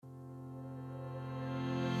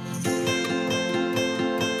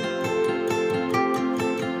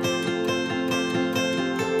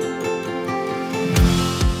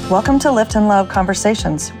Welcome to Lift and Love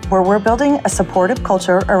Conversations, where we're building a supportive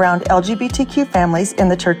culture around LGBTQ families in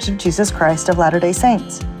the Church of Jesus Christ of Latter-day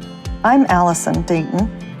Saints. I'm Allison Dayton,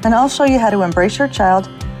 and I'll show you how to embrace your child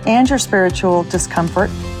and your spiritual discomfort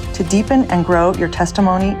to deepen and grow your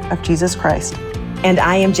testimony of Jesus Christ. And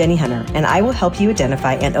I am Jenny Hunter, and I will help you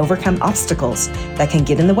identify and overcome obstacles that can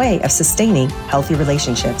get in the way of sustaining healthy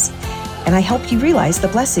relationships. And I help you realize the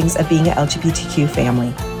blessings of being an LGBTQ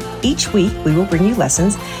family. Each week, we will bring you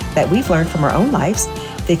lessons that we've learned from our own lives,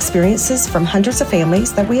 the experiences from hundreds of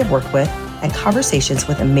families that we have worked with, and conversations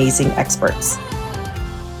with amazing experts.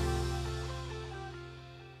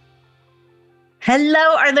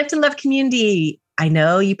 Hello, our Lift and Love community. I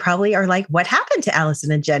know you probably are like, what happened to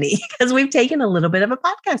Allison and Jenny? Because we've taken a little bit of a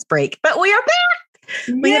podcast break, but we are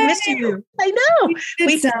back. We have missed you. I know. We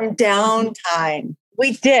did some downtime.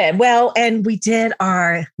 We did. Well, and we did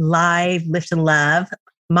our live Lift and Love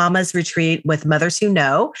Mama's Retreat with Mothers Who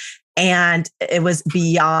Know. And it was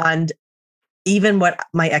beyond even what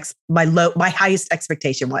my highest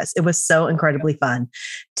expectation was. It was so incredibly fun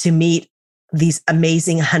to meet these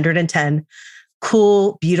amazing 110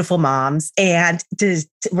 cool, beautiful moms. And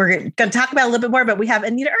we're going to talk about a little bit more, but we have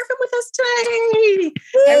Anita Irvin with us today.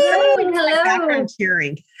 Hello. Background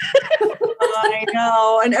cheering. I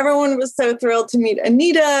know. And everyone was so thrilled to meet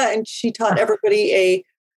Anita. And she taught everybody a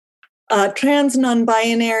trans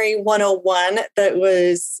non-binary 101 that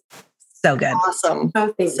was so good. Awesome.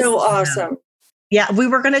 So awesome. Yeah, we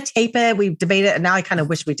were going to tape it. We debated, and now I kind of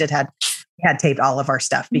wish we had taped all of our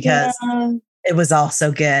stuff because it was all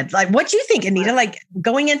so good. Like, what do you think, Anita? Like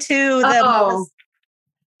going into the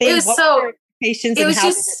it was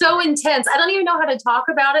just so intense. I don't even know how to talk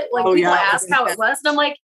about it. Like people ask how it was, and I'm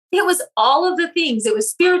like, it was all of the things. It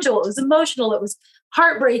was spiritual. It was emotional. It was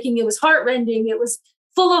heartbreaking. It was heartrending. It was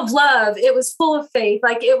full of love. It was full of faith.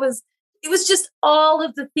 Like it was just all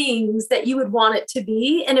of the things that you would want it to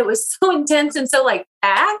be. And it was so intense and so like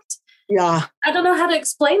packed. Yeah. I don't know how to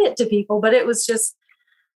explain it to people, but it was just,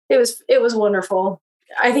 it was wonderful.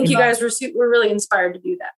 I think you guys were really inspired to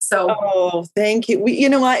do that. So, thank you. You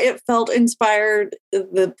know what? It felt inspired.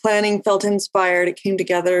 The planning felt inspired. It came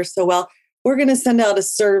together so well. We're going to send out a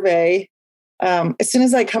survey as soon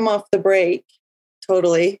as I come off the break.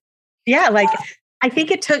 Totally. Yeah. Like, I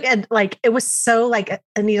think it took, it was so like,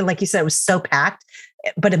 Anita, like you said, it was so packed,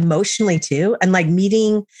 but emotionally too. And like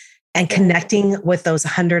meeting and connecting with those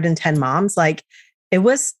 110 moms, like it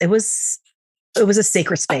was a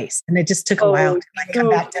sacred space. And it just took a while to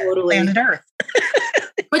come back to planet Earth.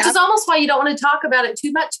 Which is almost why you don't want to talk about it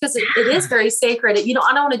too much because it is very sacred. I don't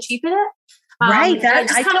want to cheapen it. Right. I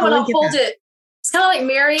just kind of want to hold it. It's kind of like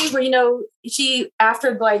Mary, where, she,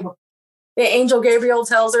 after like, the angel Gabriel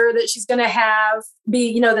tells her that she's going to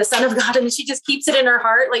be the son of God. And she just keeps it in her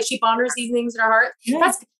heart. Like she ponders these things in her heart. Yeah.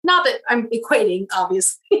 That's not that I'm equating,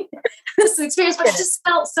 obviously, this experience, but it just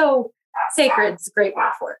felt so sacred. It's a great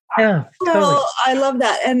word for it. Yeah, totally. Well, I love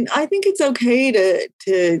that. And I think it's okay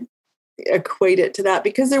to equate it to that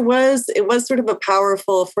because it was sort of a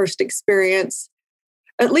powerful first experience,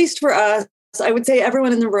 at least for us. I would say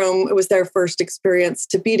everyone in the room, it was their first experience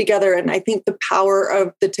to be together. And I think the power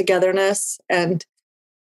of the togetherness and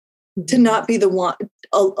to not be the one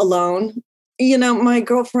alone. My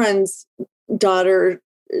girlfriend's daughter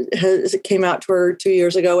came out to her 2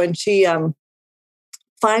 years ago, and she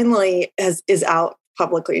finally is out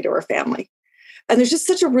publicly to her family. And there's just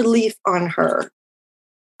such a relief on her.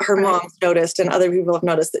 Her mom's noticed and other people have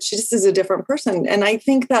noticed that she just is a different person. And I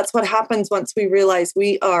think that's what happens once we realize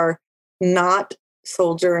we are not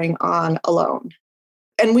soldiering on alone.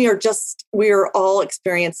 And we are all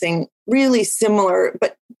experiencing really similar,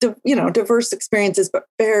 but diverse experiences, but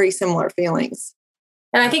very similar feelings.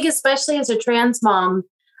 And I think especially as a trans mom,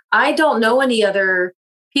 I don't know any other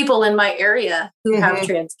people in my area who have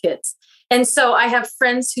trans kids. And so I have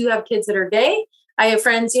friends who have kids that are gay. I have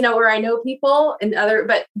friends, where I know people and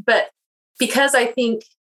but because I think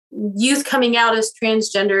youth coming out as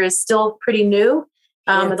transgender is still pretty new.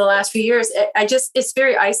 In the last few years, it's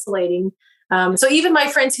very isolating. So even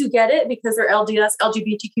my friends who get it because they're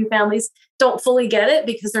LGBTQ families don't fully get it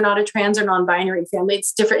because they're not a trans or non-binary family.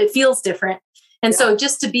 It's different. It feels different. And so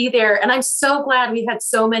just to be there, and I'm so glad we had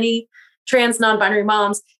so many trans non-binary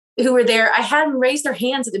moms who were there. I had them raise their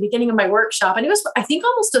hands at the beginning of my workshop, and it was, I think,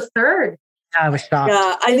 almost a third. I was shocked.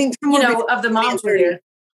 Yeah, I think of the moms were there.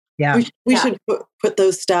 Yeah, we should put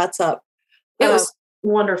those stats up. It was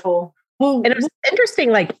wonderful. And it was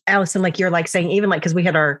interesting, like Allison, like you're like saying, even like, because we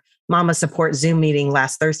had our Mama Support Zoom meeting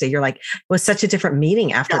last Thursday, you're like, it was such a different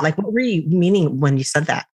meeting after. Like, what were you meaning when you said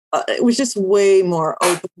that? it was just way more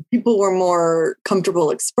open. People were more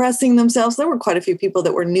comfortable expressing themselves. There were quite a few people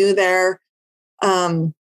that were new there.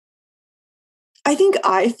 I think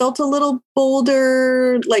I felt a little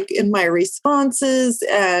bolder, like in my responses,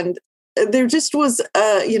 and there just was,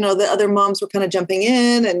 the other moms were kind of jumping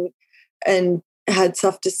in and had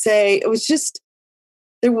stuff to say. It was just,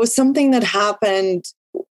 there was something that happened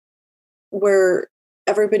where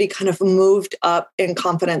everybody kind of moved up in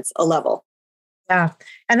confidence a level. Yeah.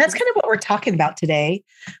 And that's kind of what we're talking about today.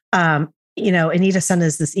 Anita sent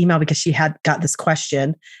us this email because she had got this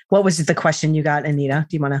question. What was the question you got, Anita?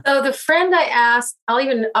 Do you want to? So the friend I asked,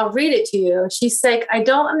 I'll read it to you. She's like, I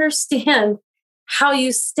don't understand how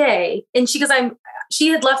you stay. And she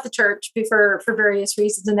had left the church before for various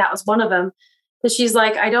reasons. And that was one of them. But she's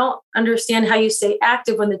like, I don't understand how you stay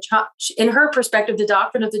active when in her perspective, the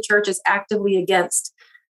doctrine of the church is actively against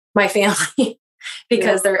my family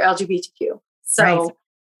because they're LGBTQ. So right.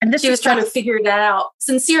 And she was trying to figure that out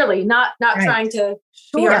sincerely, not right. Trying to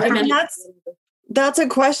be argumentative. That's a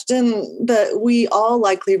question that we all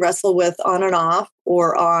likely wrestle with on and off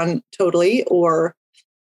or on totally, or,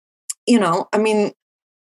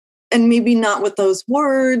 and maybe not with those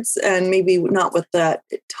words and maybe not with that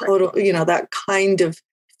total, that kind of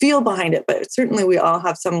feel behind it. But certainly we all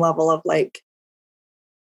have some level of like,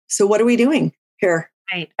 so what are we doing here?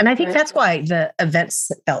 Right. And I think that's why the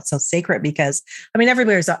events felt so sacred because,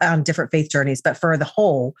 everybody's on different faith journeys, but for the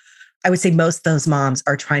whole, I would say most of those moms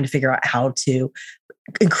are trying to figure out how to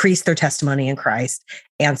increase their testimony in Christ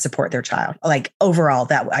and support their child. Like overall,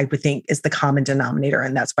 that I would think is the common denominator.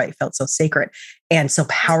 And that's why it felt so sacred and so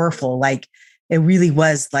powerful. Like it really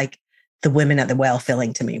was like the women at the well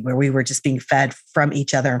feeling to me, where we were just being fed from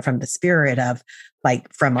each other and from the spirit of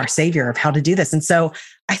like, from our Savior of how to do this. And so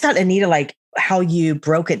I thought, Anita, like how you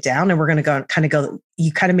broke it down, and we're going to go,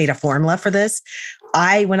 you kind of made a formula for this.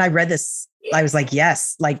 When I read this, I was like,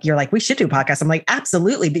 yes, like you're like, we should do podcasts. I'm like,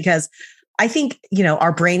 absolutely. Because I think,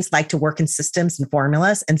 our brains like to work in systems and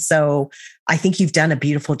formulas. And so I think you've done a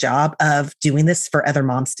beautiful job of doing this for other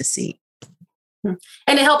moms to see. And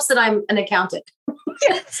it helps that I'm an accountant.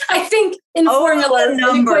 I think in formulas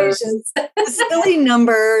and equations. Silly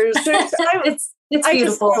numbers. It's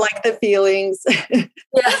beautiful. I just like the feelings. Yeah.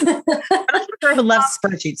 I'm a person who loves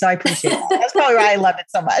spreadsheets, so I appreciate it. That's probably why I love it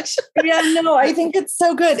so much. Yeah, no, I think it's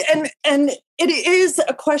so good. And it is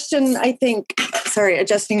a question, I think, sorry,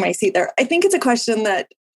 adjusting my seat there. I think it's a question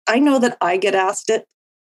that I know that I get asked it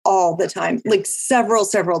all the time, like several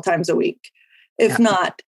times a week. If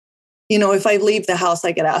not, if I leave the house,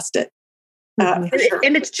 I get asked it. For sure.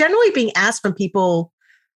 And it's generally being asked from people,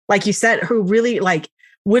 like you said, who really like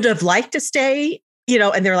would have liked to stay,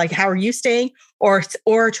 and they're like, how are you staying? Or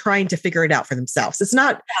trying to figure it out for themselves. It's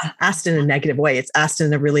not asked in a negative way. It's asked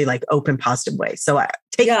in a really like open, positive way. So and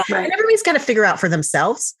everybody's got to figure out for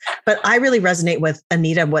themselves. But I really resonate with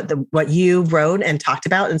Anita, what you wrote and talked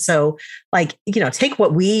about. And so like, take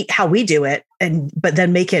how we do it but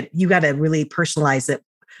then make it, you got to really personalize it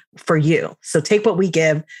for you. So take what we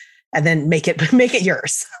give and then make it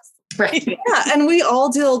yours. Right. Yeah. And we all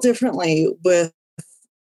deal differently with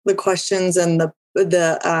the questions and the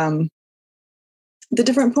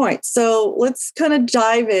different points. So let's kind of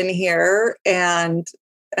dive in here and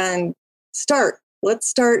start. Let's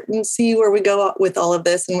start and see where we go with all of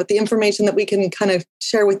this and with the information that we can kind of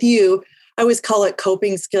share with you. I always call it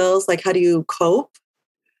coping skills. Like, how do you cope?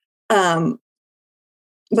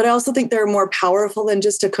 But I also think they're more powerful than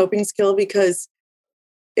just a coping skill, because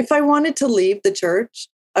if I wanted to leave the church,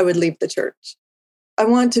 I would leave the church. I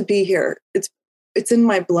want to be here. It's in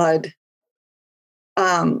my blood.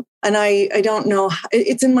 And I don't know,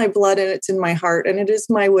 it's in my blood and it's in my heart, and it is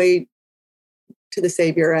my way to the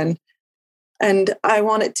Savior. And I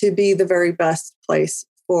want it to be the very best place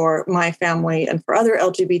for my family and for other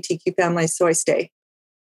LGBTQ families. So I stay.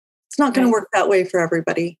 It's not going to work that way for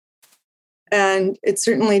everybody. And it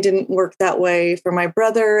certainly didn't work that way for my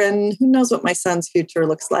brother. And who knows what my son's future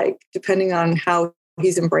looks like, depending on how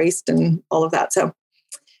he's embraced and all of that. So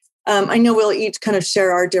I know we'll each kind of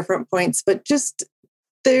share our different points, but just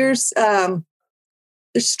there's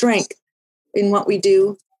strength in what we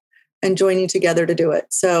do and joining together to do it.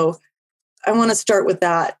 So I want to start with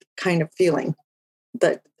that kind of feeling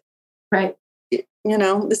that, right.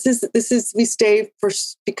 This is, we stay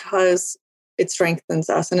because it strengthens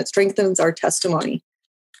us and it strengthens our testimony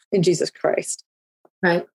in Jesus Christ.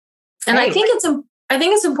 Right. And I think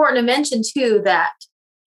it's important to mention too, that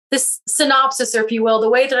this synopsis, or if you will, the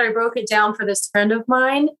way that I broke it down for this friend of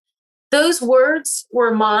mine, those words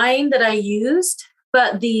were mine that I used,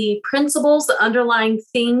 but the principles, the underlying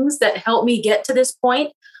things that helped me get to this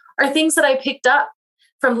point are things that I picked up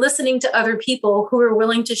from listening to other people who are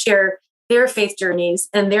willing to share their faith journeys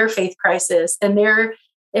and their faith crisis and their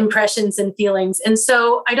impressions and feelings. And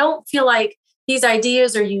so I don't feel like these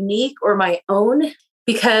ideas are unique or my own,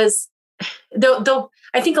 because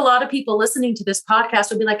I think a lot of people listening to this podcast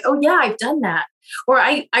would be like, oh yeah, I've done that, or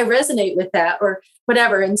I resonate with that, or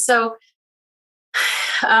whatever. And so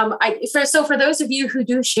for those of you who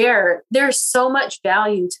do share, there's so much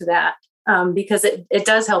value to that, because it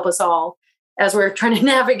does help us all as we're trying to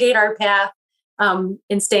navigate our path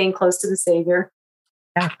in staying close to the Savior,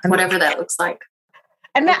 whatever that looks like.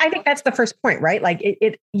 And I think that's the first point, right? Like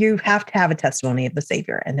you have to have a testimony of the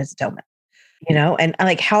Savior and his atonement, and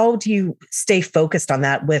like, how do you stay focused on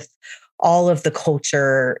that with all of the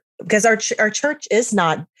culture? Because our church is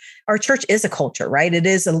a culture, right? It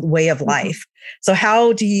is a way of life. Mm-hmm. So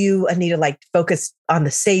how do you, Anita, like focus on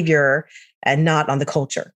the Savior and not on the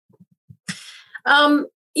culture?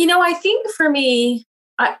 I think for me,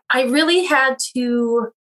 I really had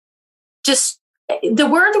to the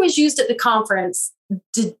word that was used at the conference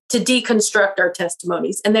to deconstruct our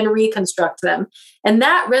testimonies and then reconstruct them. And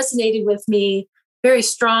that resonated with me very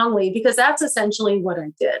strongly, because that's essentially what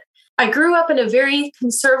I did. I grew up in a very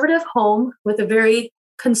conservative home with a very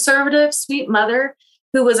conservative, sweet mother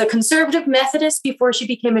who was a conservative Methodist before she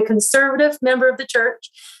became a conservative member of the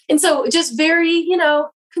church. And so just very,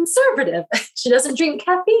 conservative. She doesn't drink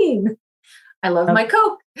caffeine. I love my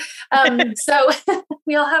Coke. So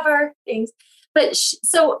we all have our things. But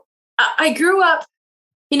so I grew up,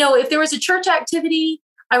 if there was a church activity,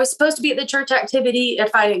 I was supposed to be at the church activity.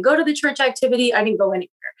 If I didn't go to the church activity, I didn't go anywhere.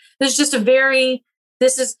 There's just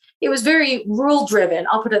it was very rule driven.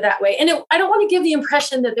 I'll put it that way. And I don't want to give the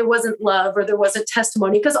impression that there wasn't love or there wasn't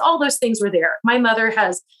testimony, because all those things were there. My mother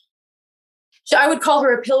I would call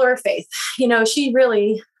her a pillar of faith. She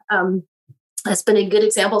really has been a good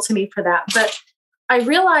example to me for that. But I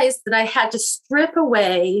realized that I had to strip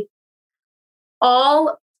away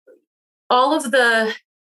all of the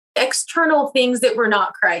external things that were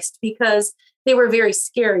not Christ, because they were very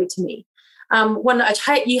scary to me. When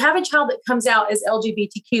you have a child that comes out as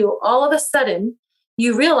LGBTQ, all of a sudden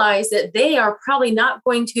you realize that they are probably not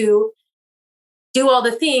going to do all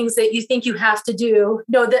the things that you think you have to do.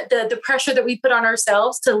 The pressure that we put on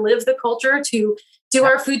ourselves to live the culture, to do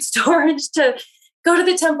our food storage, to go to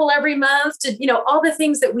the temple every month, to, all the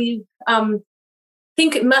things that we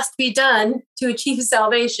think it must be done to achieve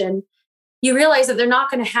salvation. You realize that they're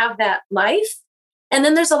not going to have that life. And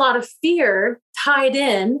then there's a lot of fear tied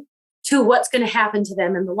in to what's going to happen to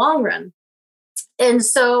them in the long run. And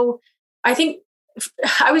so I think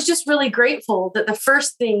I was just really grateful that the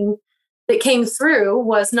first thing that came through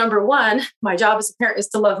was, number one, my job as a parent is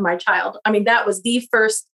to love my child. I mean, that was the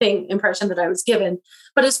first impression that I was given.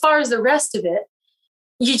 But as far as the rest of it,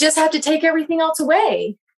 you just have to take everything else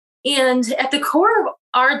away. And at the core of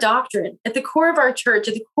our doctrine, at the core of our church,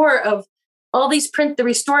 at the core of all these the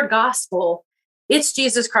restored gospel, it's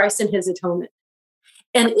Jesus Christ and his atonement.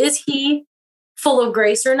 And is he full of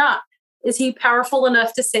grace or not? Is he powerful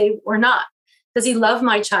enough to save or not? Does he love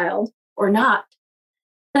my child or not?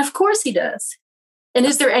 And of course he does. And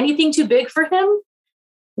is there anything too big for him?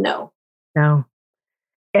 No. No.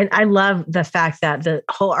 And I love the fact that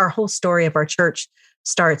our whole story of our church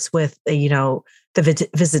starts with, the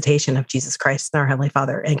visitation of Jesus Christ and our Heavenly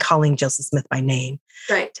Father, and calling Joseph Smith by name.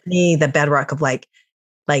 Right. To me, the bedrock of like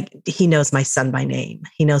he knows my son by name.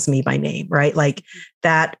 He knows me by name, right? Like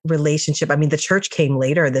that relationship. I mean, the church came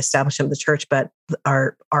later, the establishment of the church, but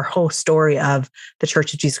our whole story of the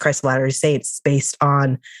Church of Jesus Christ of Latter-day Saints is based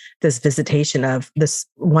on this visitation of this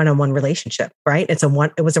one-on-one relationship, right? It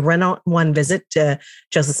was a one-on-one visit to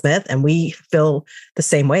Joseph Smith, and we feel the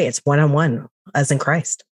same way. It's one-on-one as in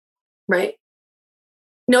Christ. Right.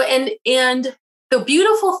 And the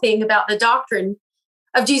beautiful thing about the doctrine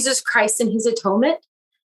of Jesus Christ and his atonement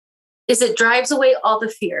is it drives away all the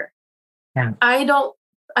fear. Yeah.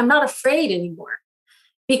 I'm not afraid anymore,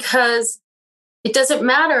 because it doesn't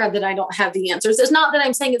matter that I don't have the answers. It's not that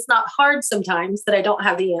I'm saying it's not hard sometimes that I don't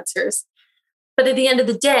have the answers, but at the end of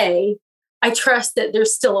the day, I trust that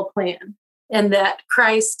there's still a plan, and that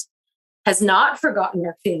Christ has not forgotten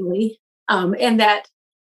our family. And that,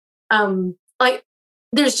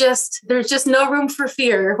 there's just no room for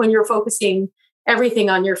fear when you're focusing everything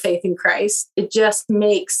on your faith in Christ. It just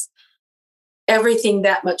makes everything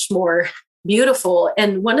that much more beautiful.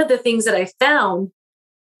 And one of the things that I found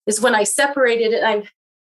is when I separated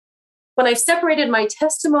my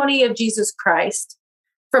testimony of Jesus Christ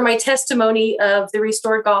from my testimony of the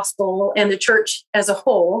restored gospel and the church as a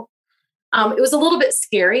whole, it was a little bit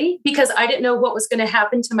scary, because I didn't know what was going to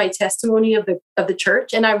happen to my testimony of the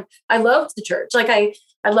church. And I loved the church. Like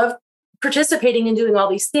I love participating and doing all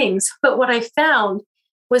these things. But what I found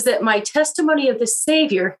was that my testimony of the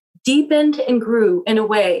Savior deepened and grew in a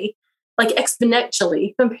way like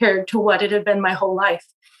exponentially compared to what it had been my whole life.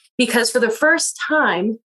 Because for the first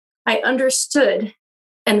time, I understood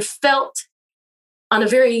and felt on a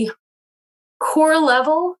very core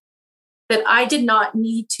level that I did not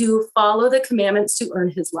need to follow the commandments to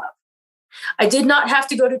earn his love. I did not have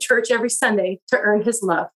to go to church every Sunday to earn his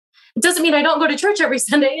love. It doesn't mean I don't go to church every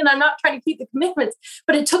Sunday and I'm not trying to keep the commandments,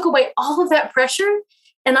 but it took away all of that pressure.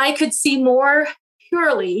 And I could see more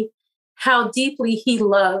purely how deeply he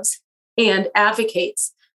loves and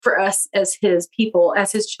advocates for us as his people,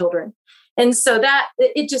 as his children. And so that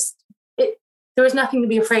there was nothing to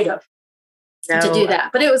be afraid of to do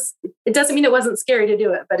that. But it doesn't mean it wasn't scary to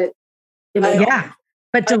do it, but yeah.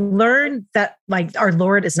 But to learn that like our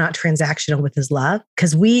Lord is not transactional with his love,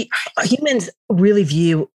 because we humans really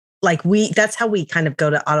view that's how we kind of go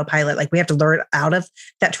to autopilot. Like we have to learn out of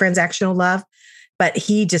that transactional love, but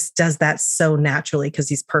he just does that so naturally because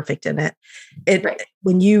he's perfect in it.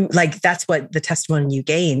 When you that's what the testimony you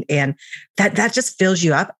gain, and that just fills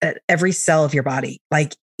you up at every cell of your body.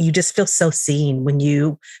 Like you just feel so seen when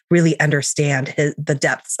you really understand the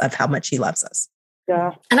depths of how much he loves us.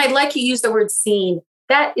 Yeah. And I'd like you use the word seen.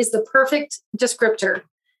 That is the perfect descriptor.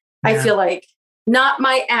 Yeah. I feel like not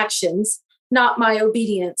my actions, not my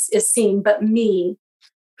obedience is seen, but me,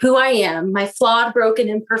 who I am, my flawed, broken,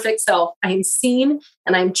 imperfect self. I am seen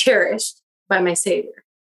and I'm cherished by my Savior.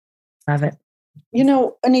 Love it. You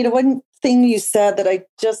know, Anita, one thing you said that I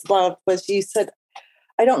just loved was you said,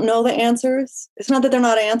 I don't know the answers. It's not that they're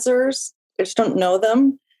not answers. I just don't know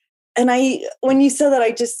them. And when you said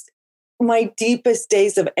that, my deepest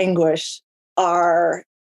days of anguish are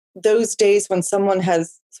those days when someone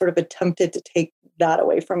has sort of attempted to take that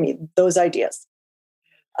away from me, those ideas.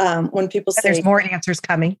 When people say there's more answers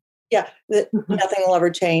coming. Yeah, that nothing will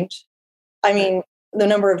ever change. I mean, the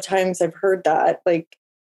number of times I've heard that,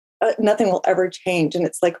 nothing will ever change. And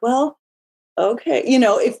it's like, well, okay. You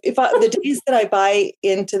know, if the days that I buy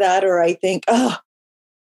into that, or I think, oh,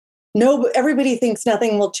 no, everybody thinks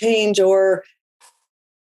nothing will change, or,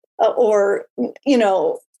 you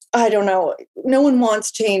know, I don't know, no one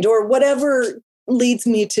wants change, or whatever leads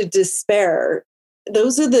me to despair.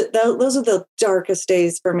 Those are the darkest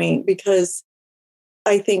days for me, because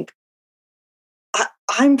I think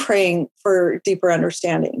I'm praying for deeper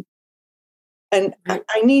understanding. And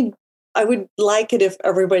I would like it if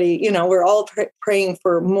everybody, you know, we're all praying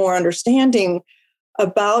for more understanding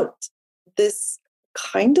about this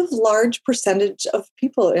kind of large percentage of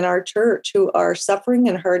people in our church who are suffering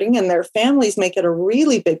and hurting, and their families make it a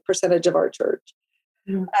really big percentage of our church.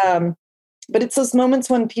 Mm-hmm. But it's those moments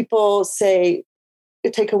when people say,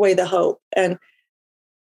 take away the hope. And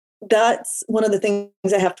that's one of the things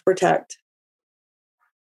I have to protect.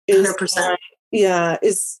 100%.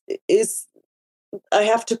 Is I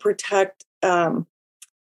have to protect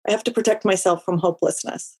myself from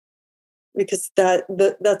hopelessness, because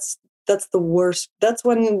that's the worst. That's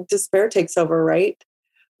when despair takes over, right?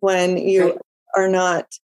 When you are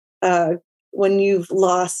not, when you've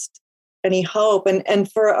lost any hope.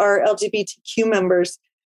 And for our LGBTQ members,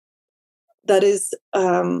 that is,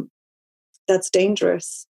 that's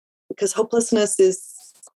dangerous, because hopelessness is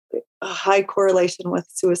a high correlation with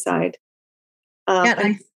suicide.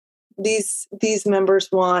 And these members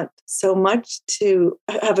want so much to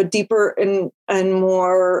have a deeper and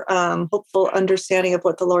more hopeful understanding of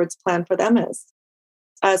what the Lord's plan for them is,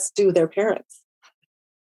 as do their parents.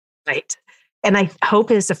 Right. And hope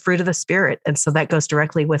is a fruit of the Spirit. And so that goes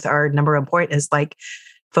directly with our number one point, is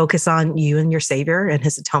focus on you and your Savior and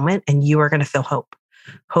his atonement, and you are going to feel hope.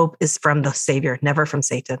 Hope is from the Savior, never from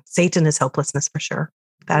Satan. Satan is hopelessness for sure.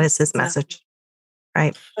 That is his message.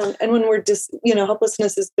 Right. And when we're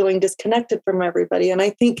hopelessness is feeling disconnected from everybody. And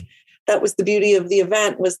I think that was the beauty of the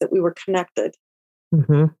event, was that we were connected,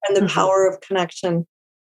 and the power of connection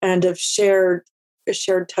and of shared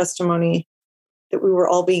testimony, that we're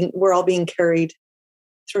all being carried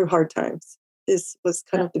through hard times, was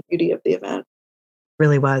kind of the beauty of the event.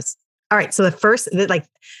 Really was. All right. So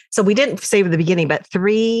so we didn't say at the beginning, but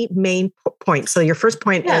 3 main points. So your first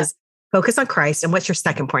point is focus on Christ. And what's your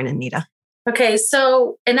second point, Anita? Okay.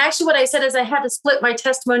 So, and actually what I said is I had to split my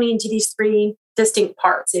testimony into these 3 distinct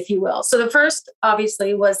parts, if you will. So the first,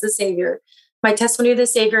 obviously, was the Savior, my testimony of the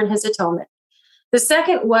Savior and his atonement. The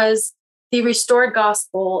second was the restored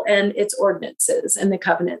gospel and its ordinances and the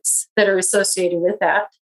covenants that are associated with that.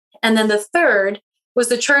 And then the third was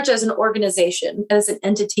the church as an organization, as an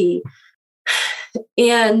entity.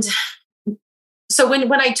 And so when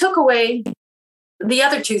I took away the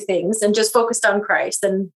other two things and just focused on Christ.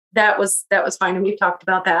 And that was fine. And we've talked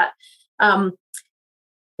about that.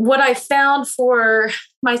 What I found for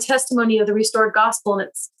my testimony of the restored gospel and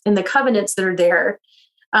it's in the covenants that are there,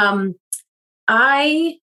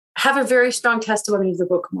 I have a very strong testimony of the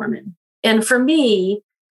Book of Mormon. And for me,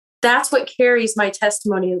 that's what carries my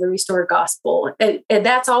testimony of the restored gospel. And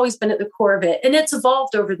that's always been at the core of it. And it's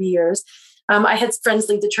evolved over the years. I had friends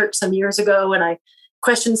leave the church some years ago and I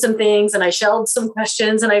questioned some things and I shelled some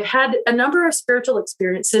questions. And I've had a number of spiritual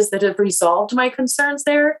experiences that have resolved my concerns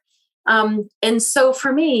there. And so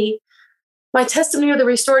for me, my testimony of the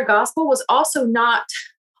restored gospel was also not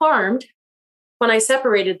harmed when I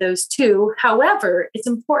separated those two. However, it's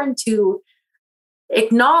important to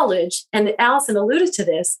acknowledge, and Allison alluded to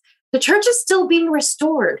this, the church is still being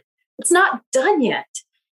restored. It's not done yet.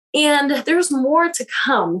 And there's more to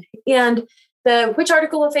come. And which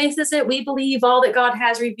article of faith is it? We believe all that God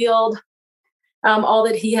has revealed, all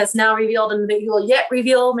that he has now revealed, and that he will yet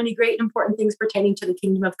reveal many great and important things pertaining to the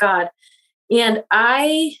kingdom of God. And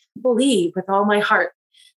I believe with all my heart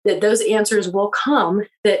that those answers will come,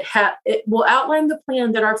 that it will outline the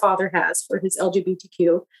plan that our Father has for his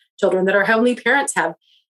LGBTQ children, that our heavenly parents have.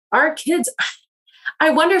 Our kids, I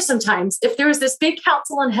wonder sometimes if there was this big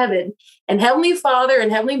council in heaven and Heavenly Father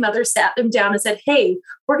and Heavenly Mother sat them down and said, hey,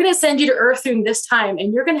 we're going to send you to earth during this time,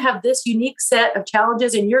 and you're going to have this unique set of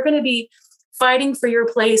challenges, and you're going to be fighting for your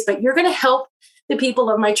place, but you're going to help the people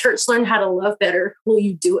of my church learn how to love better. Will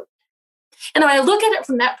you do it? And when I look at it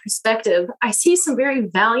from that perspective, I see some very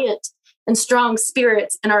valiant and strong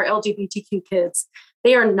spirits in our LGBTQ kids.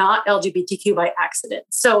 They are not LGBTQ by accident.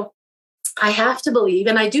 So I have to believe,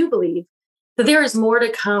 and I do believe, that there is more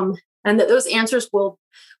to come and that those answers will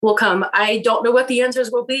come. I don't know what the answers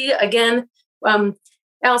will be. Again,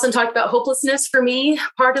 Allison talked about hopelessness. For me,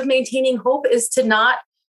 part of maintaining hope is to not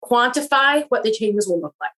quantify what the changes will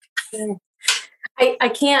look like. I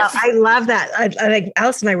can't. I love that. I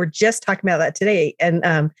Alice and I were just talking about that today.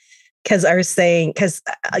 And because I was saying, because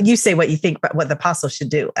you say what you think about what the apostle should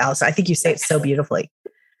do, Alice. I think you say it so beautifully.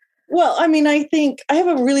 Well, I mean, I think I have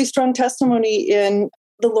a really strong testimony in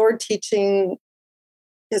the Lord teaching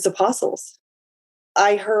his apostles.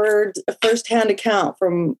 I heard a firsthand account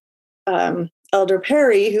from Elder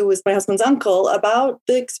Perry, who was my husband's uncle, about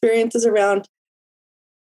the experiences around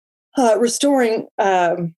restoring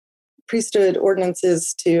priesthood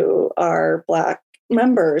ordinances to our Black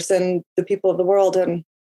members and the people of the world. And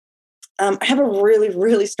I have a really,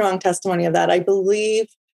 really strong testimony of that. I believe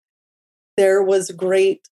there was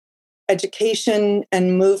great education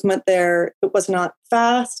and movement there. It was not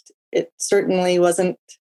fast. It certainly wasn't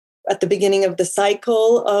at the beginning of the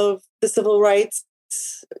cycle of the civil rights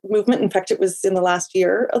movement. In fact, it was in the last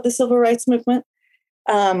year of the civil rights movement.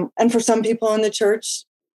 And for some people in the church,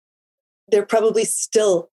 they're probably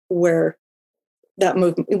still where that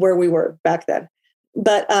movement, where we were back then.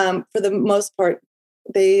 But for the most part,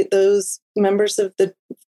 those members of the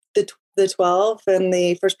 12 and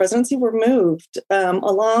the First Presidency were moved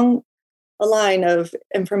along a line of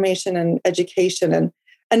information and education,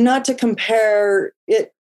 and not to compare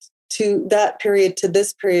it to that period to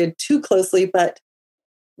this period too closely, but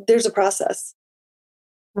there's a process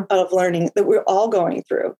of learning that we're all going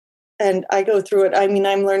through. And I go through it. I mean,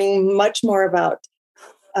 I'm learning much more about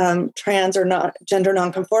trans or not gender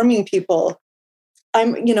nonconforming people.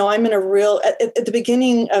 I'm in a real, at the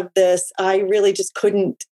beginning of this, I really just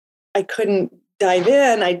couldn't dive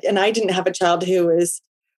in. I didn't have a child who is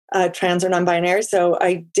trans or non-binary, so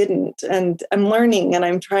I didn't. And I'm learning, and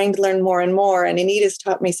I'm trying to learn more and more. And Anita's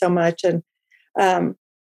taught me so much, and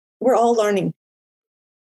we're all learning.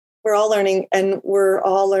 We're all learning, and we're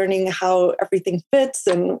all learning how everything fits.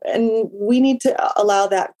 And we need to allow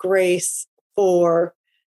that grace for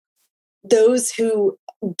those who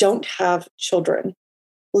don't have children,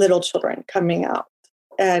 little children coming out,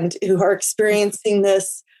 and who are experiencing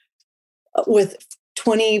this with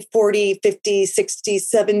 20, 40, 50, 60,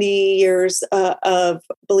 70 years of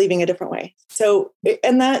believing a different way. So,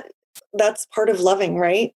 and that's part of loving,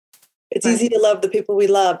 right? It's easy to love the people we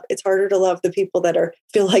love. It's harder to love the people that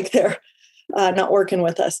feel like they're not working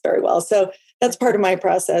with us very well. So that's part of my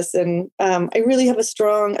process. And I really have a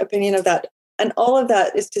strong opinion of that. And all of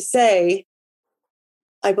that is to say,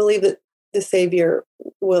 I believe that the Savior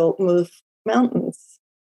will move mountains.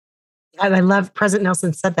 And I love President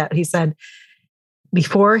Nelson said that. He said,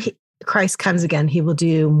 before Christ comes again, he will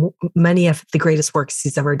do many of the greatest works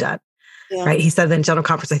he's ever done. Yeah. Right. He said that in General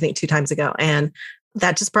Conference, I think 2 times ago. And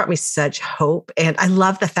that just brought me such hope. And I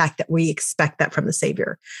love the fact that we expect that from the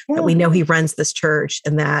Savior, that we know he runs this church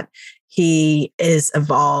and that he is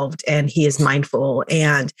evolved and he is mindful,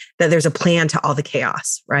 and that there's a plan to all the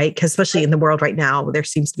chaos, right? Because especially in the world right now, there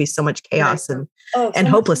seems to be so much chaos and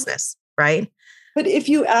hopelessness, right? But if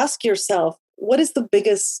you ask yourself, what are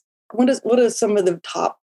some of the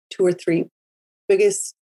top 2 or 3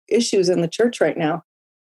 biggest issues in the church right now?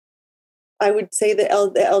 I would say the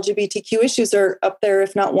LGBTQ issues are up there,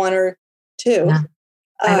 if not 1 or 2. Yeah.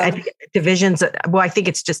 I think divisions. Well, I think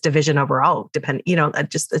it's just division overall.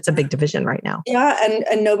 It's a big division right now. Yeah,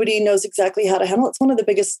 and nobody knows exactly how to handle it. It's one of the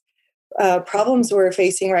biggest problems we're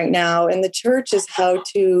facing right now in the church is how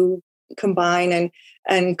to combine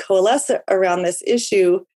and coalesce around this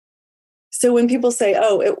issue. So when people say,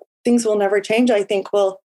 things will never change, I think,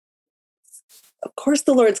 well, of course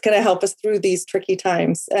the Lord's going to help us through these tricky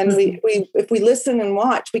times. And we if we listen and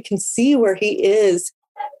watch, we can see where he is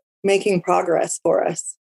making progress for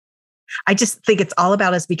us. I just think it's all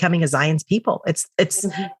about us becoming a Zion's people. It's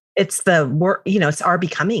the work, it's our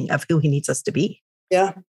becoming of who he needs us to be.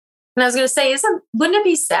 Yeah. And I was going to say, wouldn't it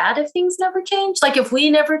be sad if things never changed? Like if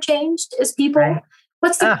we never changed as people, right.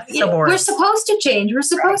 We're supposed to change. We're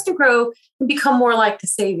supposed to grow and become more like the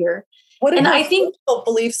Savior. What if I think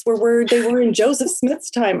beliefs they were in Joseph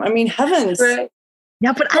Smith's time? I mean, heavens. Right.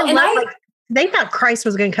 Yeah, but they thought Christ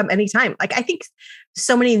was going to come anytime. Like, I think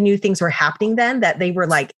so many new things were happening then that they were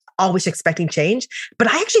like always expecting change. But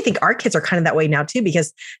I actually think our kids are kind of that way now too,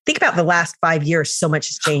 because think about the last 5 years, so much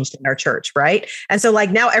has changed in our church, right? And so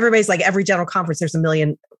like now everybody's like, every general conference, there's a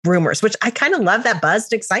million rumors, which I kind of love that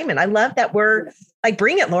buzz and excitement. I love that we're like,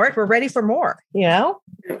 bring it, Lord, we're ready for more,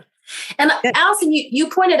 And Allison, you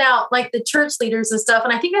pointed out like the church leaders and stuff.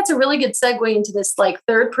 And I think that's a really good segue into this like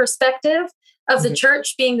third perspective of the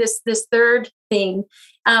church being this third thing,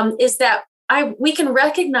 is that we can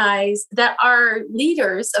recognize that our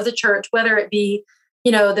leaders of the church, whether it be,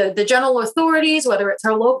 the general authorities, whether it's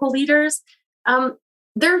our local leaders,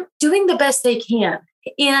 they're doing the best they can.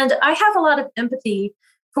 And I have a lot of empathy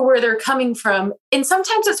for where they're coming from. And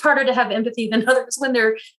sometimes it's harder to have empathy than others when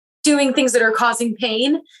they're doing things that are causing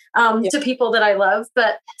pain to people that I love.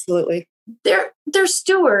 But absolutely, they're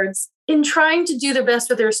stewards in trying to do their best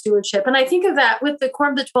with their stewardship. And I think of that with the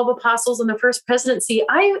Quorum of the 12 Apostles and the First Presidency.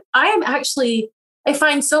 I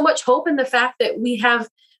find so much hope in the fact that we have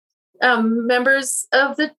members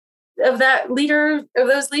of those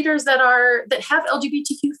leaders that have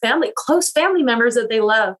LGBTQ close family members that they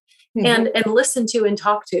love and listen to and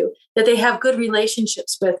talk to, that they have good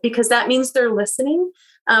relationships with, because that means they're listening.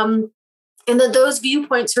 And that those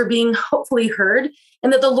viewpoints are being hopefully heard,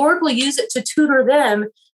 and that the Lord will use it to tutor them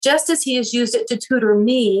just as he has used it to tutor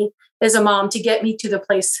me as a mom to get me to the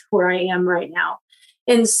place where I am right now.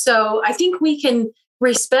 And so I think we can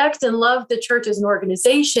respect and love the church as an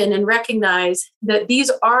organization and recognize that these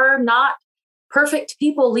are not perfect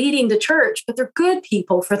people leading the church, but they're good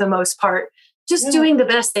people for the most part, just doing the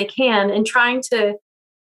best they can and trying to.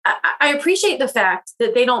 I appreciate the fact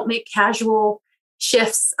that they don't make casual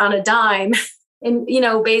shifts on a dime and,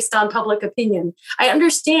 based on public opinion. I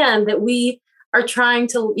understand that we are trying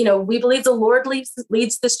to, we believe the Lord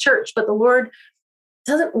leads this church, but the Lord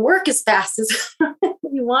doesn't work as fast as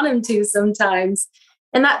we want him to sometimes.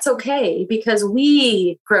 And that's okay, because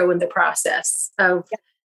we grow in the process of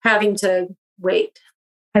having to wait.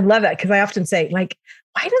 I love that, because I often say, like,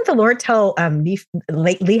 why didn't the Lord tell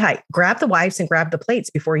Lehi, grab the wives and grab the plates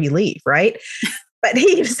before you leave, right? But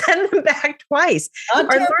he sent them back twice. Not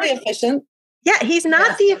terribly efficient. Yeah, he's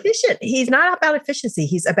not the efficient. He's not about efficiency.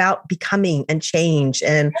 He's about becoming and change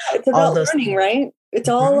and it's about all those learning, things. Right? It's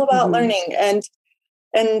all about learning.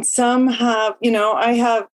 And some have,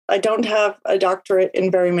 I don't have a doctorate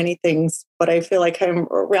in very many things, but I feel like I'm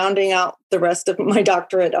rounding out the rest of my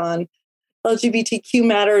doctorate on LGBTQ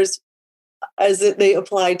matters as they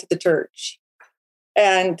apply to the church.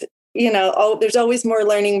 And, there's always more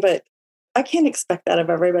learning, but I can't expect that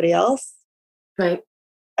of everybody else. Right.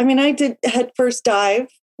 I mean, I did head first dive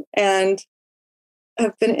and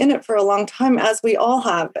have been in it for a long time, as we all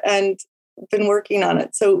have, and been working on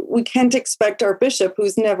it. So we can't expect our bishop,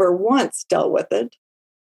 who's never once dealt with it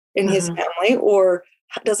in his family or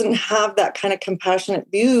doesn't have that kind of compassionate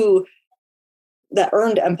view, that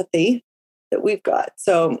earned empathy that we've got.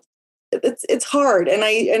 So it's hard. And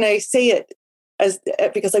I say it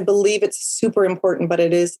because I believe it's super important, but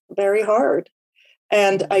it is very hard.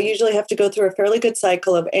 And I usually have to go through a fairly good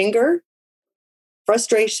cycle of anger,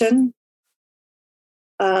 frustration,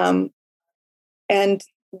 and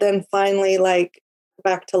then finally, like,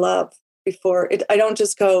 back to love. I don't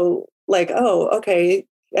just go like, oh, okay,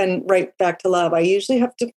 and right back to love. I usually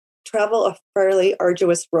have to travel a fairly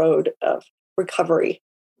arduous road of recovery.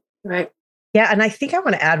 Right. Yeah. And I think I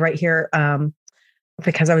want to add right here,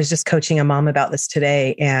 because I was just coaching a mom about this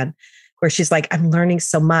today, and where she's like, I'm learning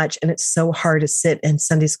so much, and it's so hard to sit in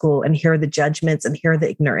Sunday school and hear the judgments and hear the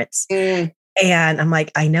ignorance. And I'm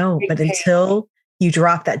like, I know, but until you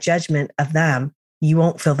drop that judgment of them, you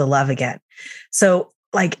won't feel the love again. So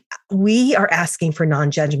like, we are asking for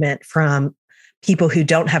non-judgment from people who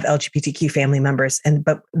don't have LGBTQ family members.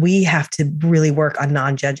 But we have to really work on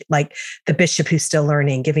non-judging, like the bishop who's still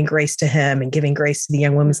learning, giving grace to him and giving grace to the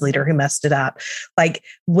young women's leader who messed it up. And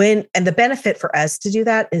the benefit for us to do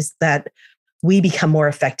that is that we become more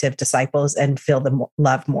effective disciples and feel the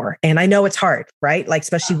love more. And I know it's hard, right? Like,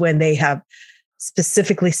 especially when they have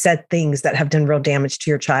specifically said things that have done real damage to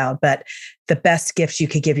your child. But the best gifts you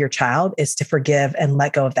could give your child is to forgive and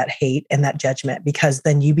let go of that hate and that judgment, because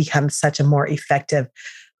then you become such a more effective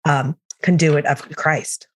conduit of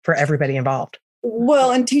Christ for everybody involved. Well,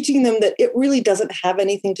 and teaching them that it really doesn't have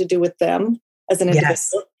anything to do with them as an individual.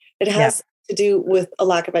 Yes. It has to do with a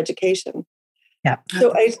lack of education. Yeah.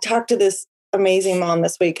 So I talked to this amazing mom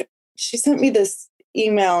this week. She sent me this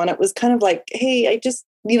email, and it was kind of like, hey, I just,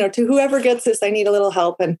 to whoever gets this, I need a little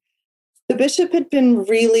help. And the bishop had been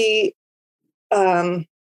really tough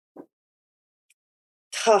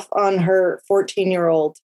on her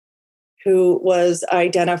 14-year-old who was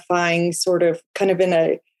identifying sort of kind of in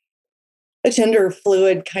a gender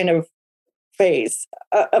fluid kind of phase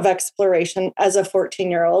of exploration as a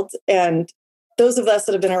 14-year-old. And those of us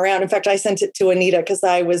that have been around, in fact, I sent it to Anita because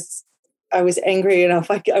I was angry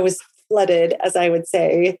enough. I was flooded, as I would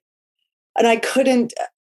say. And I couldn't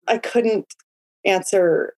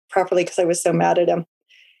answer properly because I was so mad at him.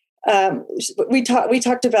 We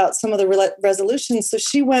talked about some of the resolutions. So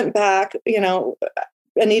she went back,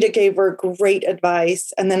 Anita gave her great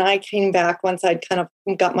advice. And then I came back once I'd kind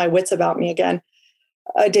of got my wits about me again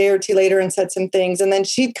a day or two later and said some things. And then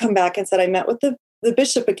she'd come back and said, I met with the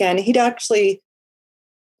bishop again. He'd actually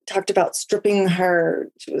talked about stripping her.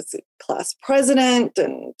 She was a class president,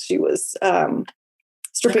 and she was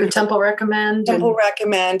stripping temple recommend.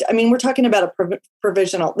 I mean, we're talking about a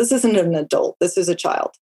provisional. This isn't an adult. This is a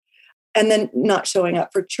child. And then not showing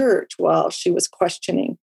up for church while she was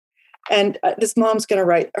questioning. And this mom's going to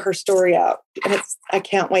write her story out, and I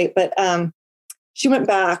can't wait. But she went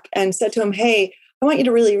back and said to him, hey, I want you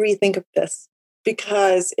to really rethink of this,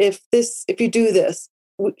 because if you do this,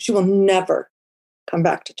 she will never come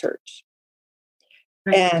back to church.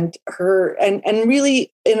 Right. And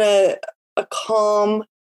really in a calm,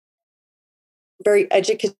 very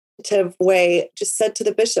educative way, just said to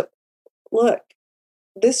the bishop, look,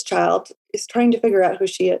 this child is trying to figure out who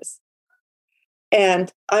she is.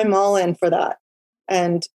 And I'm all in for that.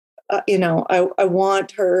 And, I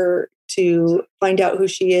want her to find out who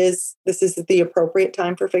she is. This is the appropriate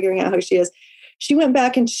time for figuring out who she is. She went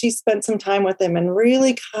back and she spent some time with him and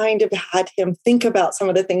really kind of had him think about some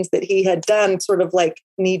of the things that he had done, sort of like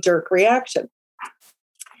knee-jerk reaction.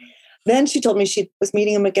 Then she told me she was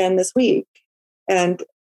meeting him again this week, and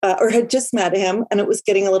or had just met him, and it was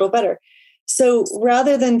getting a little better. So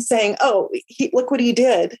rather than saying, oh, look what he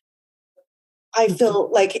did, I feel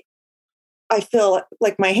like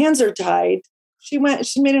my hands are tied. She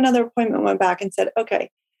made another appointment, went back and said, okay,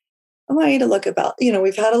 I want you to look about,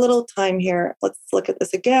 we've had a little time here. Let's look at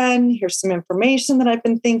this again. Here's some information that I've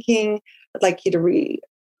been thinking. I'd like you to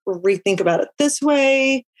rethink about it this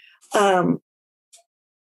way.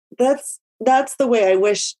 That's the way I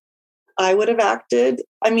wish I would have acted.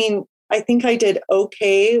 I mean, I think I did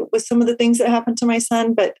okay with some of the things that happened to my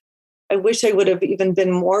son, but I wish I would have even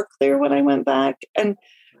been more clear when I went back. And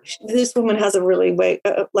this woman has a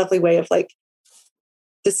lovely way of like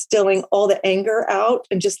distilling all the anger out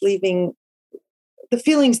and just leaving the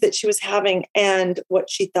feelings that she was having and what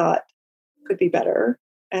she thought could be better.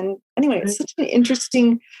 And anyway, it's such an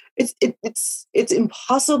interesting, it's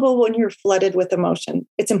impossible when you're flooded with emotion.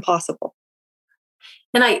 It's impossible.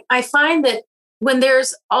 And I find that when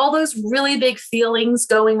there's all those really big feelings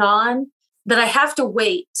going on, that I have to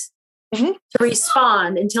wait to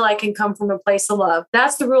respond until I can come from a place of love.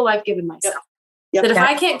 That's the rule I've given myself. Yep. That if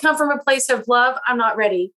I can't come from a place of love, I'm not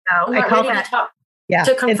ready. No, I'm not ready to talk,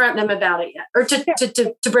 to confront them about it yet, or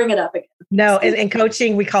to bring it up again. No, in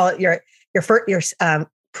coaching, we call it your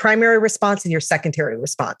primary response and your secondary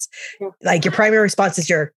response. Yeah. Like your primary response is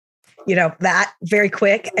your, that very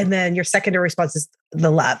quick. And then your secondary response is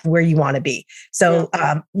the love, where you want to be. So,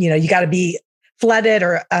 you got to be flooded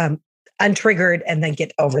or untriggered and then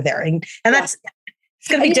get over there. And that's, it's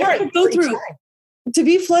going to be different. To go through. To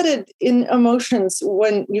be flooded in emotions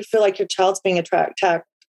when you feel like your child's being attacked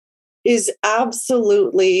is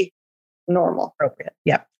absolutely normal. Appropriate.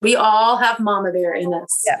 Yeah. We all have mama bear in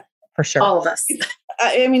us. Yeah. for sure. All of us.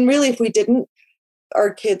 I mean, really, if we didn't,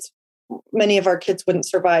 many of our kids wouldn't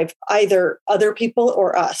survive either other people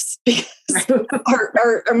or us, because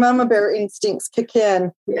our mama bear instincts kick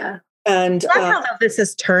in. Yeah. And how this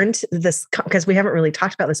has turned this, because we haven't really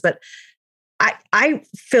talked about this, but I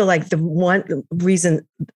feel like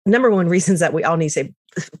number one reasons that we all need to say,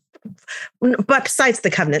 but besides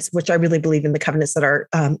the covenants, which I really believe in the covenants that our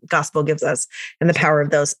gospel gives us and the power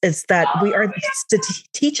of those, is that we are to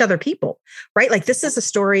teach other people, right? Like this is a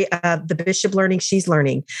story of the bishop learning, she's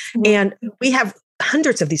learning. Mm-hmm. And we have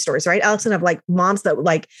hundreds of these stories, right, Allison, of like moms that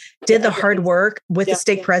like did the hard work with the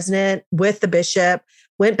stake president, with the bishop,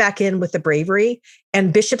 went back in with the bravery,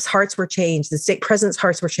 and bishops' hearts were changed. The stake president's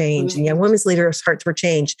hearts were changed, and young women's leaders' hearts were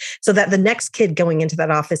changed, so that the next kid going into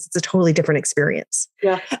that office, it's a totally different experience.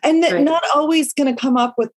 Yeah. And that not always going to come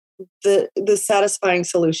up with the satisfying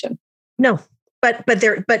solution. No, but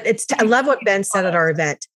it's, I love what Ben said at our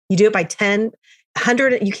event. You do it by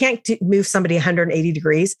 100, you can't move somebody 180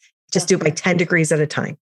 degrees, just do it by 10 degrees at a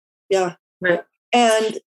time. Yeah. Right.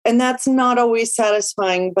 And that's not always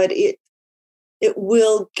satisfying, but it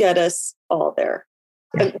will get us all there.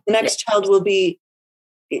 Yeah. And the next child will be,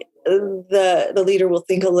 the leader will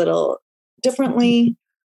think a little differently.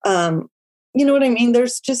 You know what I mean?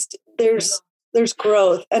 There's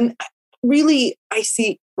growth. And really, I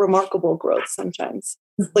see remarkable growth sometimes,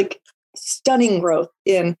 like stunning growth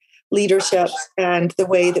in leadership and the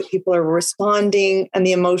way that people are responding and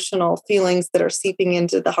the emotional feelings that are seeping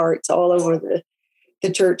into the hearts all over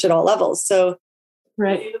the church at all levels. So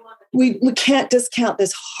right. We can't discount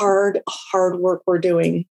this hard work we're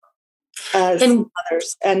doing as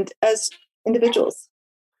mothers and as individuals.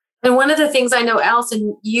 And one of the things I know,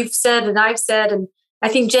 Allison, you've said, and I've said, and I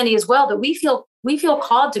think Jenny as well, that we feel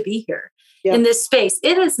called to be here in this space.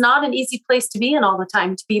 It is not an easy place to be in all the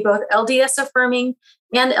time, to be both LDS affirming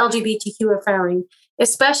and LGBTQ affirming,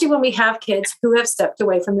 especially when we have kids who have stepped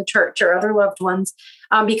away from the church or other loved ones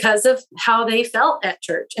because of how they felt at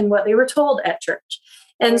church and what they were told at church.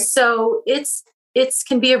 And so it's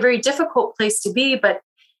can be a very difficult place to be, but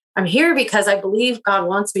I'm here because I believe God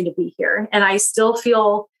wants me to be here. And I still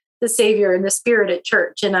feel the Savior and the Spirit at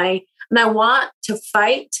church. And I want to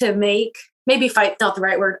fight to make, maybe fight's not the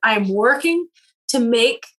right word. I'm working to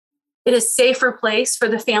make it a safer place for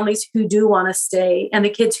the families who do want to stay and the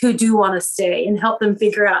kids who do want to stay, and help them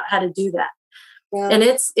figure out how to do that. Yeah. And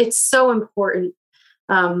it's so important.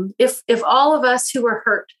 If all of us who were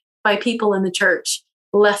hurt by people in the church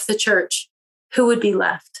left the church, who would be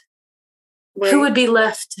left? Right. Who would be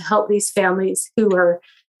left to help these families who are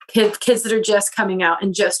kids that are just coming out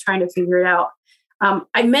and just trying to figure it out?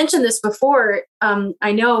 I mentioned this before,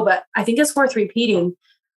 I know, but I think it's worth repeating.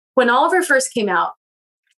 When Oliver first came out,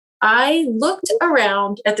 I looked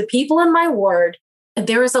around at the people in my ward, and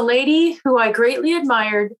there was a lady who I greatly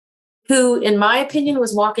admired, who, in my opinion,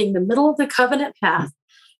 was walking the middle of the covenant path,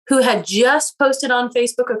 who had just posted on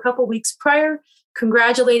Facebook a couple weeks prior,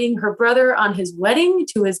 congratulating her brother on his wedding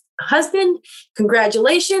to his husband.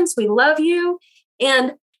 Congratulations, we love you.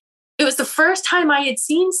 And it was the first time I had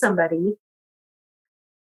seen somebody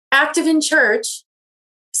active in church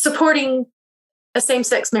supporting a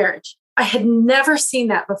same-sex marriage. I had never seen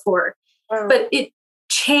that before, but it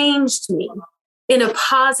changed me in a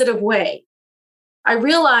positive way. I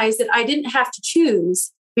realized that I didn't have to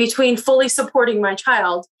choose between fully supporting my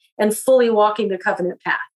child and fully walking the covenant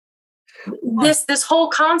path. This whole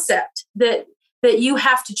concept that you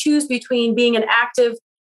have to choose between being an active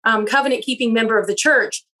covenant-keeping member of the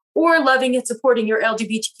church or loving and supporting your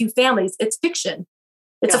LGBTQ families, it's fiction.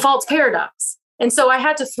 It's a false paradox. And so I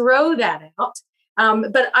had to throw that out.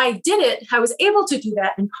 But I did it. I was able to do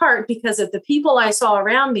that in part because of the people I saw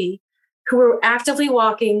around me who were actively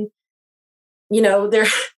walking, the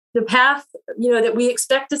path, that we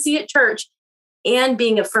expect to see at church, and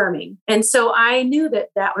being affirming. And so I knew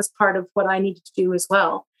that was part of what I needed to do as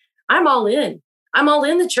well. I'm all in. I'm all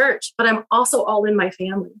in the church, but I'm also all in my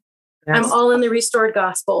family. Yes. I'm all in the restored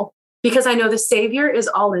gospel because I know the Savior is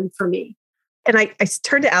all in for me. And I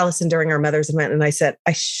turned to Allison during our mother's event and I said,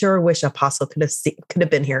 I sure wish Apostle could have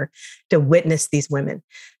been here to witness these women,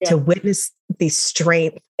 to witness the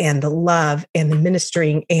strength and the love and the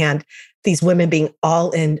ministering and these women being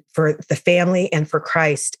all in for the family and for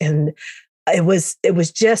Christ. And it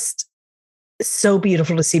was just so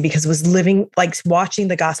beautiful to see because it was living, like watching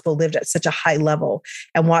the gospel lived at such a high level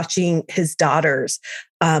and watching his daughters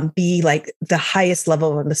be like the highest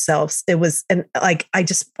level of themselves. It was, and like, I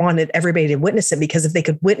just wanted everybody to witness it because if they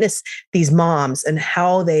could witness these moms and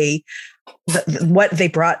how what they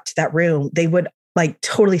brought to that room, they would like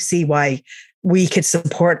totally see why we could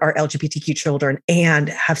support our LGBTQ children and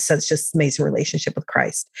have such this amazing relationship with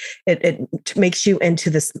Christ. It makes you into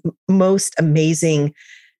this most amazing,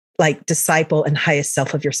 like, disciple and highest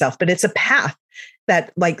self of yourself. But it's a path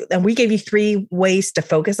that, like, and we gave you 3 ways to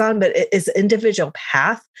focus on, but it is an individual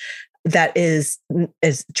path that is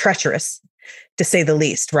treacherous, to say the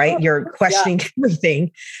least, right? You're questioning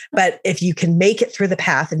everything, but if you can make it through the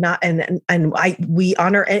path we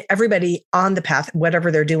honor everybody on the path,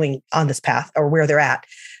 whatever they're doing on this path or where they're at,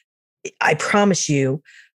 I promise you,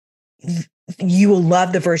 you will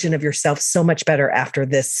love the version of yourself so much better after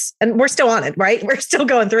this. And we're still on it, right? We're still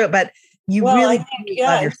going through it, but I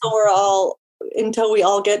think, until we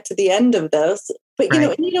all get to the end of this. But you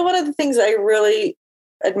know, one of the things I really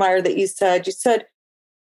admire that you said,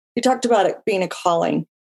 you talked about it being a calling.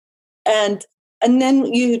 And then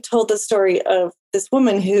you told the story of this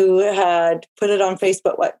woman who had put it on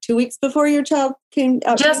Facebook, 2 weeks before your child came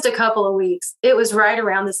out? Just a couple of weeks. It was right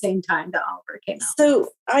around the same time that Oliver came out. So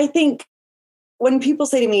I think when people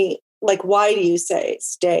say to me, like, why do you say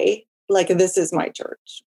stay? Like, this is my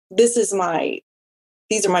church. These are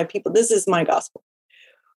my people. This is my gospel.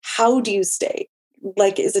 How do you stay?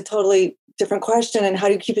 Like, is a totally different question. And how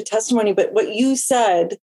do you keep a testimony? But what you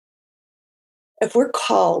said, if we're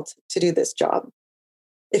called to do this job,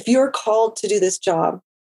 if you're called to do this job,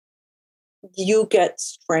 you get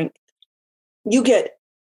strength. You get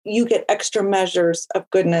extra measures of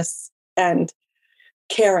goodness and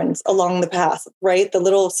Karens along the path, right? The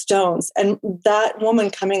little stones. And that woman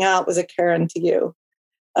coming out was a Karen to you,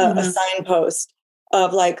 a signpost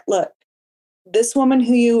of like, look, this woman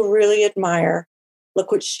who you really admire,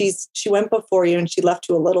 look what she went before you and she left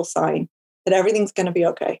you a little sign that everything's going to be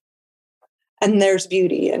okay. And there's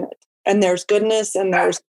beauty in it, and there's goodness, and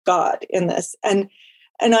there's God in this. And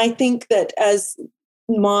I think that as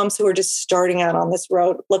moms who are just starting out on this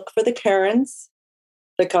road, look for the Karens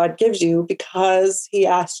that God gives you because he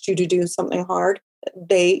asked you to do something hard.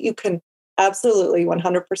 You can absolutely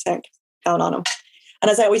 100% count on them.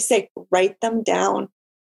 And as I always say, write them down.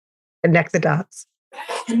 Connect the dots.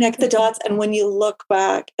 Connect the dots. And when you look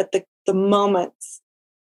back at the moments,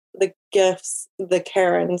 the gifts, the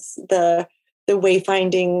Karens, the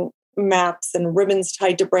wayfinding maps and ribbons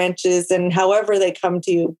tied to branches, and however they come to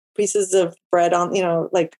you, pieces of bread on,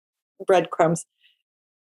 like breadcrumbs,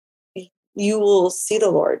 you will see the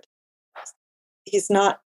Lord. He's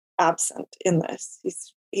not absent in this.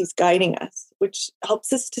 He's guiding us, which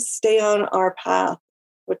helps us to stay on our path,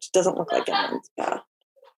 which doesn't look like anyone's path.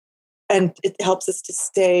 And it helps us to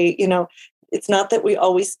stay, it's not that we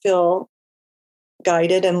always feel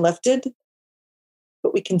guided and lifted,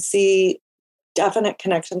 but we can see definite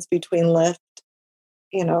connections between lift,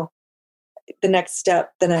 the next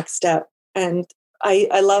step. And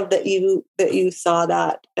I love that you saw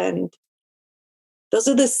that. And those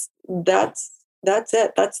are that's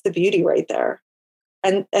it. That's the beauty right there.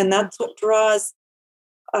 And that's what draws,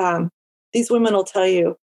 these women will tell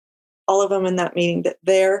you, all of them in that meeting, that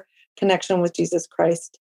their connection with Jesus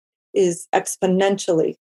Christ is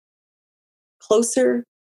exponentially closer,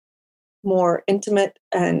 more intimate,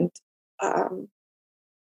 and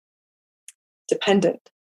dependent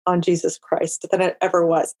on Jesus Christ than it ever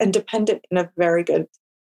was, and dependent in a very good,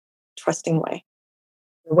 trusting way.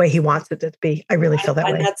 The way he wants it to be. I really feel that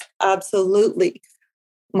way. And that's absolutely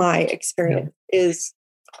my experience. Is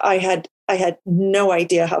I had no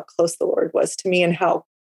idea how close the Lord was to me and how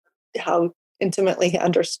intimately he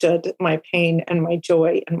understood my pain and my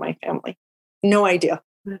joy and my family. No idea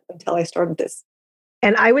until I started this.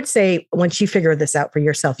 And I would say, once you figure this out for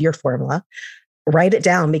yourself, your formula, write it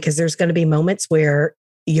down, because there's going to be moments where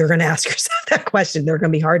you're going to ask yourself that question. There are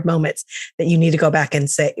going to be hard moments that you need to go back and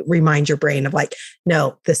remind your brain of like,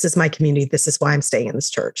 no, this is my community. This is why I'm staying in this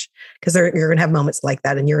church. Because you're going to have moments like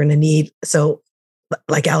that, and you're going to need, so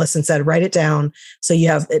like Allison said, write it down so you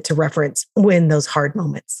have it to reference when those hard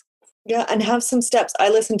moments. Yeah. And have some steps. I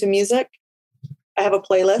listen to music. I have a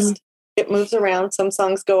playlist. It moves around. Some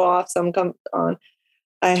songs go off, some come on.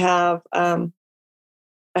 I have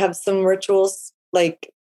some rituals,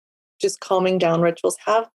 like just calming down rituals.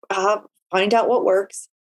 Find out what works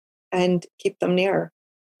and keep them near,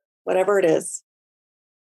 whatever it is,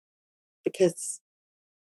 because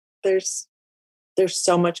there's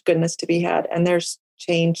so much goodness to be had, and there's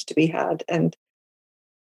change to be had, and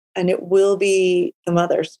it will be the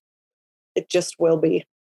mothers. It just will be.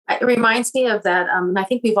 It reminds me of that. I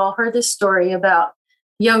think we've all heard this story about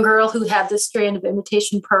a young girl who had this strand of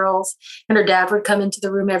imitation pearls, and her dad would come into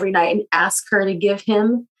the room every night and ask her to give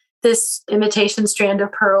him this imitation strand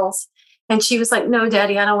of pearls. And she was like, no,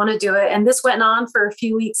 Daddy, I don't want to do it. And this went on for a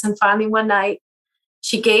few weeks. And finally one night,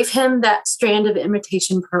 she gave him that strand of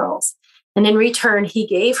imitation pearls. And in return, he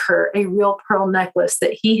gave her a real pearl necklace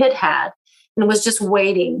that he had and was just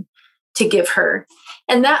waiting to give her.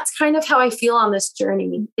 And that's kind of how I feel on this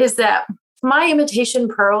journey, is that my imitation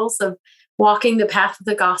pearls of walking the path of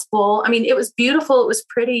the gospel, I mean, it was beautiful, it was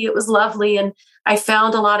pretty, it was lovely, and I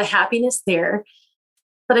found a lot of happiness there.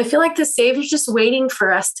 But I feel like the Savior's just waiting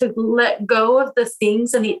for us to let go of the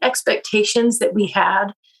things and the expectations that we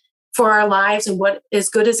had for our lives and what as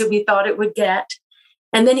good as we thought it would get.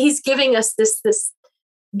 And then he's giving us this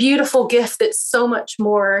beautiful gift that's so much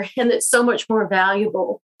more, and that's so much more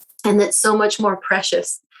valuable, and that's so much more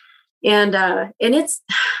precious. And it's,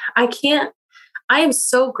 I am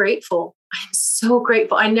so grateful. I'm so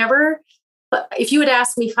grateful. If you had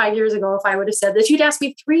asked me 5 years ago, if I would have said this, you'd ask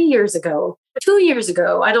me 3 years ago, 2 years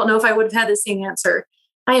ago, I don't know if I would have had the same answer.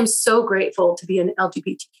 I am so grateful to be an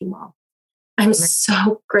LGBTQ mom. I'm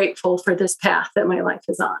so grateful for this path that my life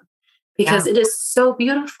is on, because it is so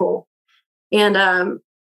beautiful. And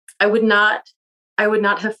I would not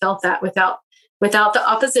have felt that without the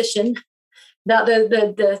opposition, without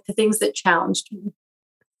the things that challenged me.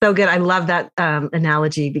 So good. I love that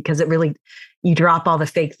analogy, because it really, you drop all the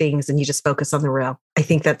fake things and you just focus on the real. I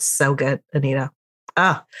think that's so good, Anita.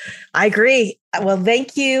 Oh, I agree. Well,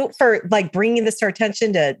 thank you for bringing this to our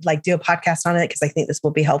attention to do a podcast on it, because I think this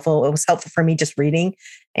will be helpful. It was helpful for me just reading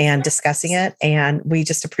and discussing it. And we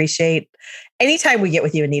just appreciate anytime we get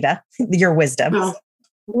with you, Anita, your wisdom. Oh.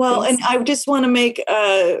 Well, and I just want to make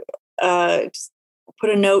just put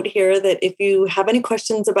a note here that if you have any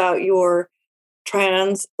questions about your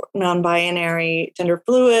trans, non-binary, gender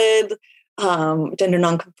fluid, gender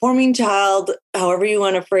non-conforming child, however you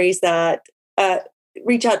want to phrase that,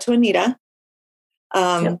 reach out to Anita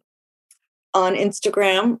on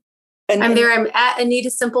Instagram. And I'm there. I'm at Anita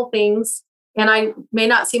Simple Things, and I may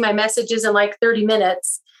not see my messages in 30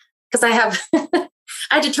 minutes because I have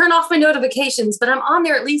I had to turn off my notifications, but I'm on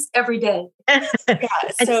there at least every day. Yeah,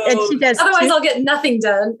 so and she does otherwise I'll get nothing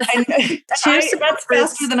done. That's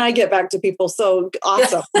faster than I get back to people. So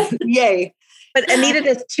awesome. Yay. But Anita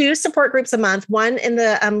does 2 support groups a month. One in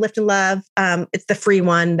the Lift and Love. It's the free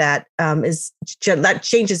one that that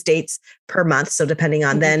changes dates per month. So depending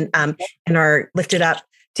on then, in our Lift It Up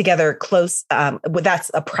Together close,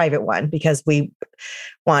 that's a private one, because we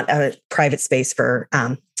want a private space for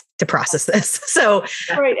to process this. So,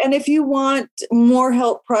 right. And if you want more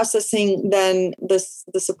help processing than the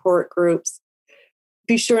support groups,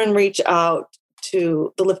 be sure and reach out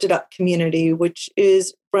to the Lift It Up community, which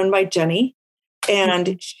is run by Jenny.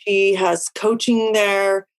 And she has coaching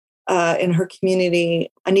there in her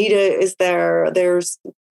community. Anita is there.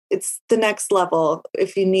 It's the next level.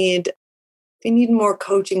 If you need more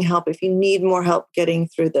coaching help, if you need more help getting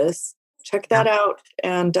through this, check that out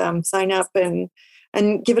and sign up and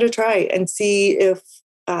give it a try and see if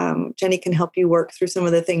Jenny can help you work through some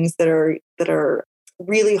of the things that are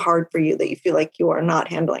really hard for you, that you feel like you are not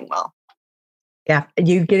handling well. Yeah.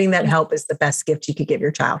 You getting that help is the best gift you could give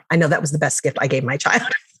your child. I know that was the best gift I gave my child.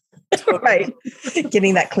 Right.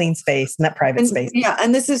 Getting that clean space and that private space. Yeah.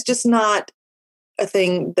 And this is just not a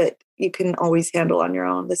thing that you can always handle on your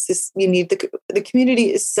own. You need the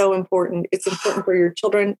community is so important. It's important for your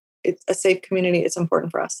children. It's a safe community. It's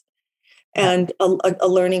important for us. And a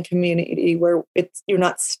learning community where you're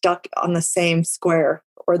not stuck on the same square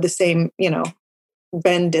or the same,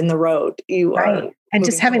 bend in the road. You are. And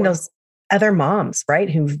just having those other moms, right,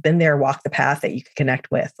 who've been there, walk the path that you can connect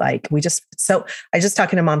with. I was just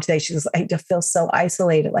talking to mom today. She was, I just feel so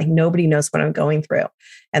isolated. Nobody knows what I'm going through.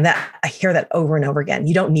 And that I hear that over and over again.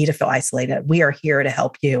 You don't need to feel isolated. We are here to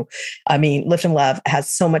help you. I mean, Lift and Love has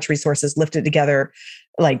so much resources. Lift It Together,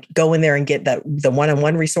 go in there and get the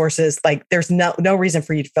one-on-one resources. There's no reason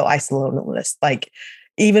for you to feel isolated.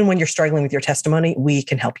 Even when you're struggling with your testimony, we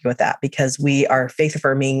can help you with that, because we are faith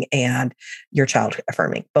affirming and your child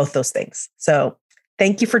affirming, both those things. So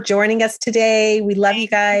thank you for joining us today. We love you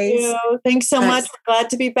guys. Thanks so much. We're glad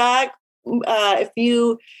to be back. If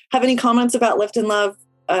you have any comments about Lift and Love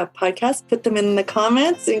podcast, put them in the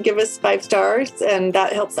comments and give us 5 stars. And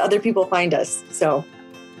that helps other people find us. So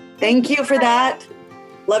thank you for that.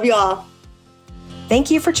 Love you all. Thank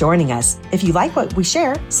you for joining us. If you like what we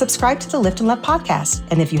share, subscribe to the Lift and Love podcast.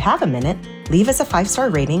 And if you have a minute, leave us a 5-star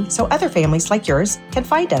rating so other families like yours can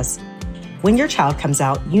find us. When your child comes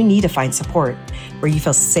out, you need to find support where you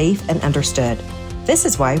feel safe and understood. This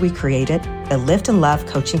is why we created the Lift and Love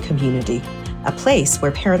coaching community, a place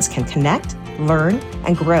where parents can connect, learn,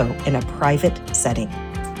 and grow in a private setting.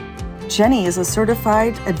 Jenny is a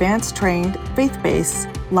certified, advanced trained, faith-based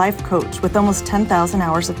life coach with almost 10,000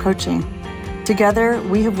 hours of coaching. Together,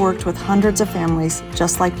 we have worked with hundreds of families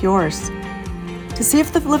just like yours. To see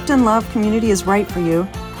if the Lift and Love community is right for you,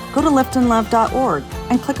 go to liftandlove.org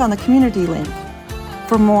and click on the community link.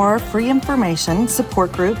 For more free information,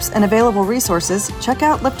 support groups, and available resources, check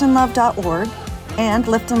out liftandlove.org and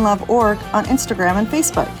liftandlove.org on Instagram and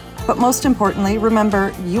Facebook. But most importantly,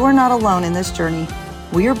 remember, you are not alone in this journey.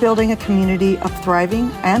 We are building a community of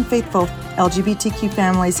thriving and faithful LGBTQ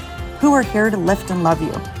families who are here to lift and love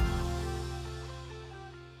you.